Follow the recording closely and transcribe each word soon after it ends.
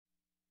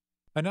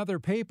Another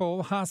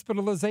papal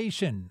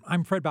hospitalization.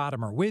 I'm Fred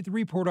Bodimer with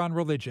Report on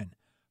Religion.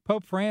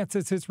 Pope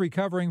Francis is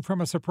recovering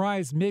from a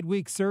surprise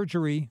midweek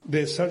surgery.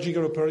 The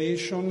surgical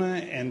operation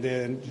and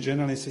the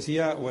general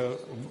anesthesia were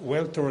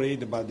well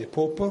tolerated by the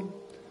Pope.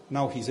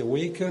 Now he's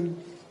awake,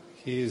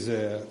 he's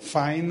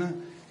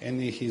fine, and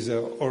he's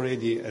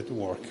already at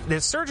work. The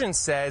surgeon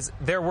says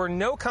there were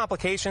no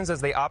complications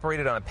as they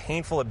operated on a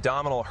painful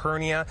abdominal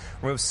hernia,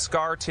 removed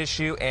scar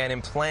tissue, and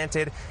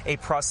implanted a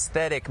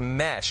prosthetic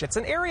mesh. It's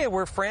an area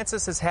where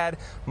Francis has had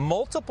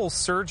multiple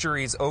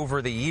surgeries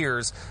over the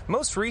years,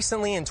 most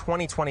recently in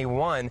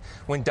 2021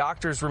 when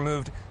doctors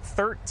removed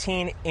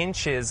 13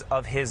 inches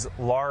of his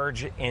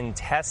large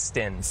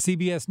intestine.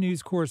 CBS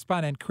News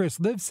correspondent Chris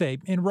Livesay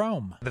in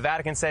Rome. The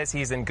Vatican says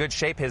he's in good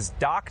shape. His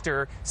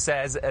doctor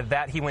says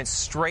that he went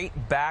straight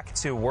back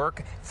to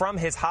work from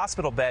his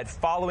hospital bed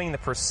following the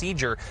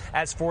procedure.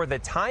 As for the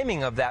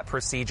timing of that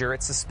procedure,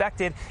 it's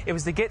suspected it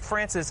was to get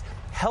Francis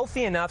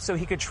healthy enough so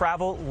he could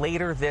travel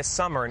later this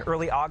summer. In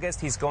early August,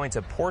 he's going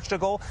to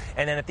Portugal,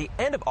 and then at the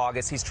end of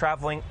August, he's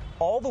traveling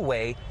all the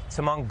way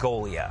to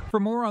Mongolia. For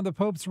more on the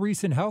Pope's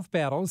recent health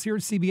battles,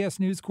 here's CBS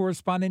News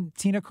correspondent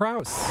Tina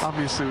Kraus.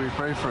 Obviously, we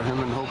pray for him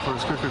and hope for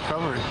his quick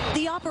recovery.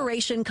 The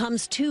operation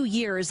comes 2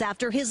 years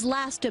after his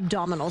last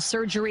abdominal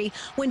surgery,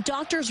 when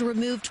doctors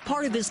removed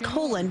part of his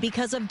colon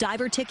because of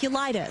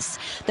diverticulitis.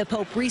 The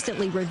Pope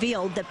recently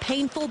revealed the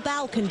painful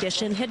bowel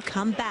condition had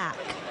come back.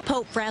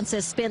 Pope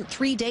Francis spent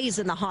 3 days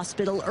in the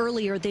hospital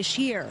earlier this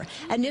year.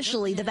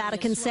 Initially, the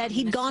Vatican said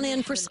he'd gone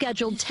in for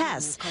scheduled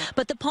tests,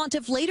 but the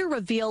pontiff later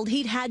revealed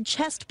he'd had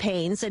chest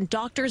pains and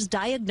doctors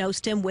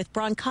diagnosed him with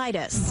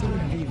bronchitis.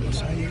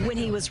 When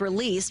he was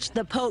released,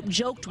 the Pope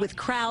joked with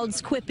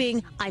crowds,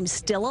 quipping, "I'm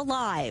still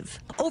alive."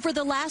 Over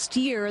the last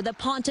year, the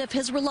pontiff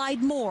has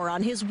relied more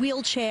on his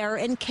wheelchair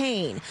and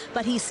cane,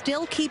 but he's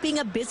still keeping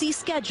a busy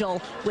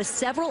schedule with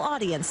several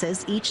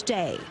audiences each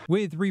day.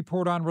 With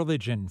Report on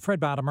Religion, Fred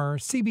Bodimer,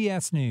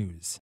 CBS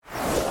News.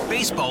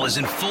 Baseball is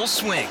in full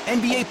swing.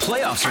 NBA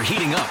playoffs are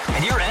heating up,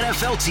 and your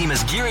NFL team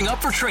is gearing up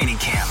for training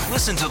camp.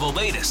 Listen to the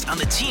latest on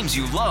the teams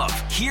you love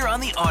here on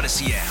the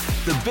Odyssey app.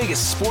 The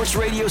biggest sports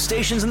radio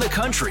stations in the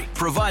country,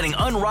 providing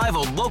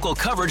unrivaled local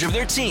coverage of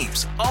their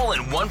teams, all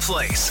in one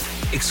place.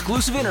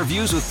 Exclusive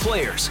interviews with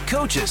players,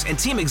 coaches, and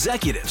team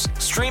executives,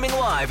 streaming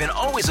live and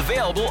always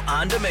available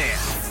on demand.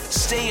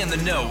 Stay in the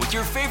know with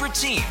your favorite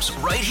teams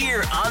right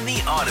here on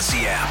the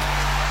Odyssey app.